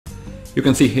You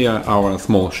can see here our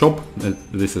small shop.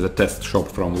 This is a test shop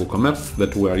from WooCommerce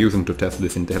that we are using to test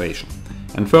this integration.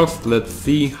 And first, let's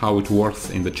see how it works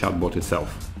in the chatbot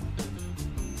itself.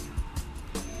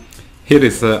 Here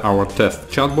is our test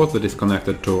chatbot that is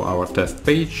connected to our test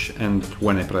page, and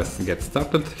when I press get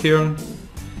started here,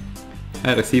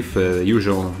 I receive the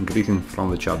usual greeting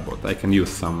from the chatbot. I can use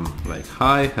some like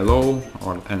hi, hello,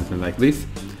 or anything like this.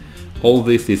 All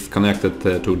this is connected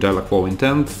to Dialogflow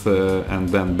intents and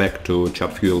then back to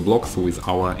ChatFuel blocks with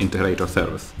our integrator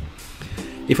service.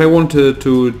 If I want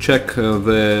to check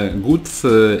the goods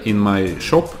in my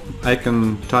shop, I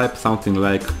can type something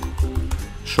like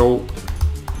show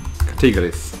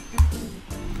categories.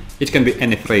 It can be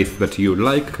any phrase that you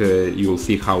like. You'll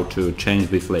see how to change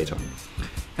this later.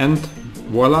 And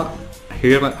voila,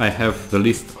 here I have the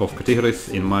list of categories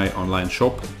in my online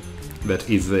shop that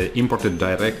is imported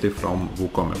directly from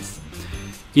WooCommerce.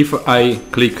 If I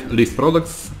click list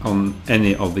products on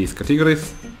any of these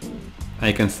categories,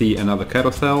 I can see another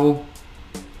carousel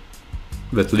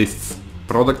that lists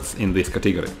products in this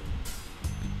category.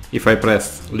 If I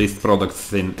press list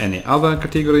products in any other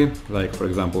category, like for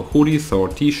example hoodies or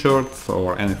t-shirts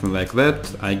or anything like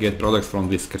that, I get products from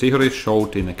this category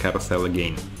showed in a carousel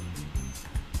again.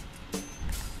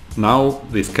 Now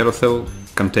this carousel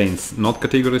contains not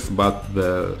categories but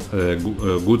the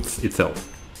goods itself.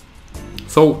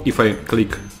 So if I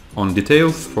click on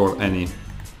details for any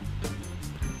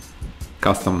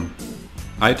custom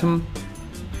item,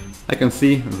 I can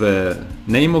see the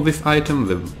name of this item,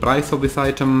 the price of this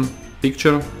item,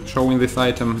 picture showing this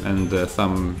item, and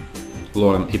some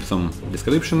lorem ipsum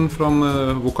description from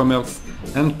WooCommerce,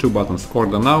 and two buttons,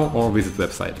 order now or visit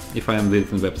website. If I am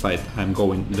visiting website, I'm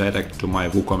going direct to my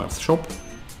WooCommerce shop.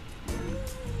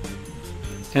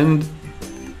 And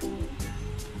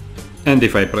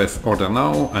if I press order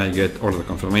now, I get order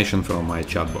confirmation from my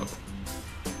chatbot.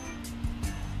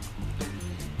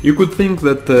 You could think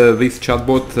that this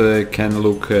chatbot can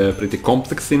look pretty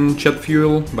complex in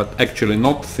ChatFuel, but actually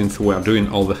not, since we are doing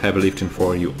all the heavy lifting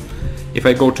for you. If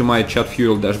I go to my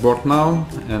ChatFuel dashboard now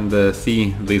and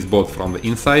see this bot from the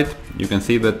inside, you can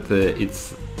see that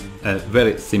it's a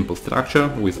very simple structure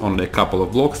with only a couple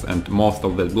of blocks, and most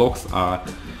of the blocks are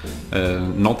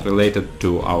not related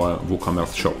to our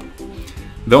WooCommerce shop.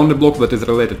 The only block that is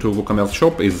related to WooCommerce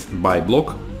shop is buy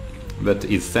block that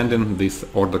is sending this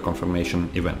order confirmation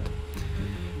event.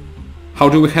 How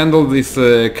do we handle these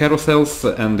carousels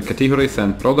and categories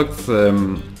and products?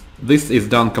 This is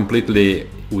done completely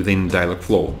within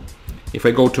Dialogflow. If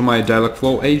I go to my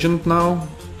Dialogflow agent now,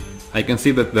 I can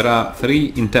see that there are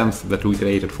three intents that we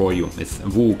created for you. It's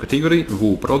Woo category,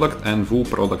 Woo product, and Woo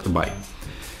product by.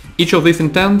 Each of these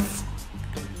intents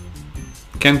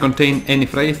can contain any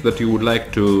phrase that you would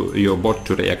like your bot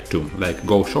to react to, like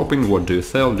go shopping, what do you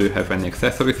sell, do you have any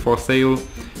accessories for sale,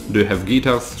 do you have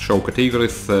guitars, show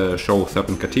categories, show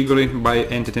certain category by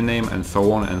entity name, and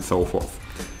so on and so forth.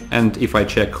 And if I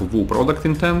check Woo product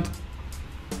intent,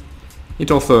 it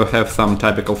also has some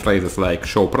typical phrases like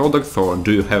show products, or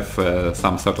do you have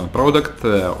some certain product,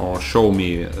 or show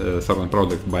me certain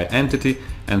product by entity,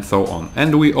 and so on.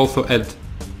 And we also add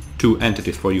two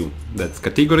entities for you, that's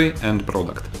category and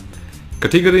product.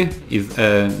 Category is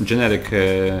a generic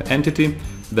entity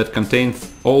that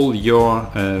contains all your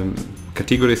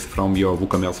categories from your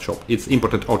WooCommerce shop. It's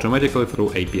imported automatically through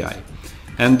API.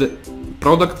 And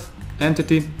product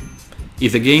entity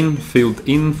is again filled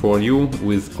in for you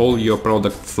with all your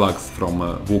product slugs from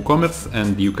WooCommerce,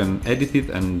 and you can edit it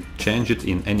and change it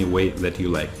in any way that you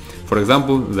like. For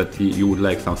example, that you would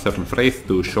like some certain phrase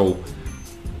to show,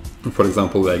 for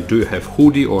example, like do you have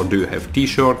hoodie, or do you have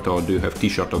t-shirt, or do you have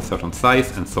t-shirt of certain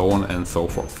size, and so on and so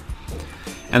forth.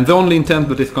 And the only intent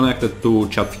that is connected to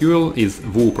ChatFuel is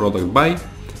Woo product by,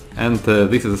 and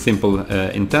this is a simple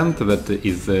intent that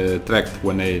is tracked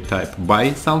when I type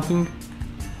buy something.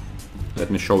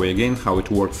 Let me show you again how it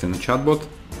works in the chatbot.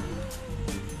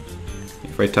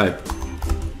 If I type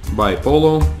buy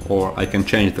polo, or I can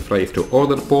change the phrase to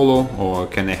order polo, or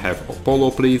can I have a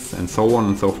polo please, and so on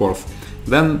and so forth.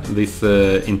 Then this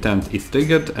intent is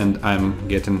triggered and I'm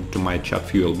getting to my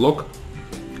ChatFuel block,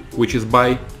 which is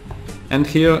buy. And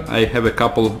here I have a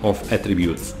couple of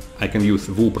attributes. I can use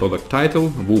Woo product title,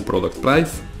 Woo product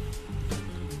price.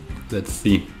 Let's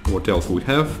see what else we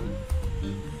have.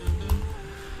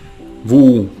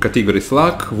 Woo category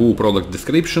slug, Woo product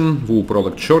description, Woo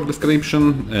product short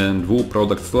description, and Woo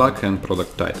product slug and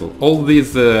product title. All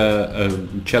these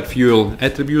ChatFuel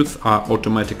attributes are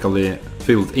automatically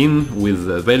filled in with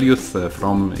values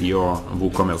from your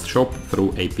WooCommerce shop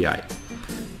through API.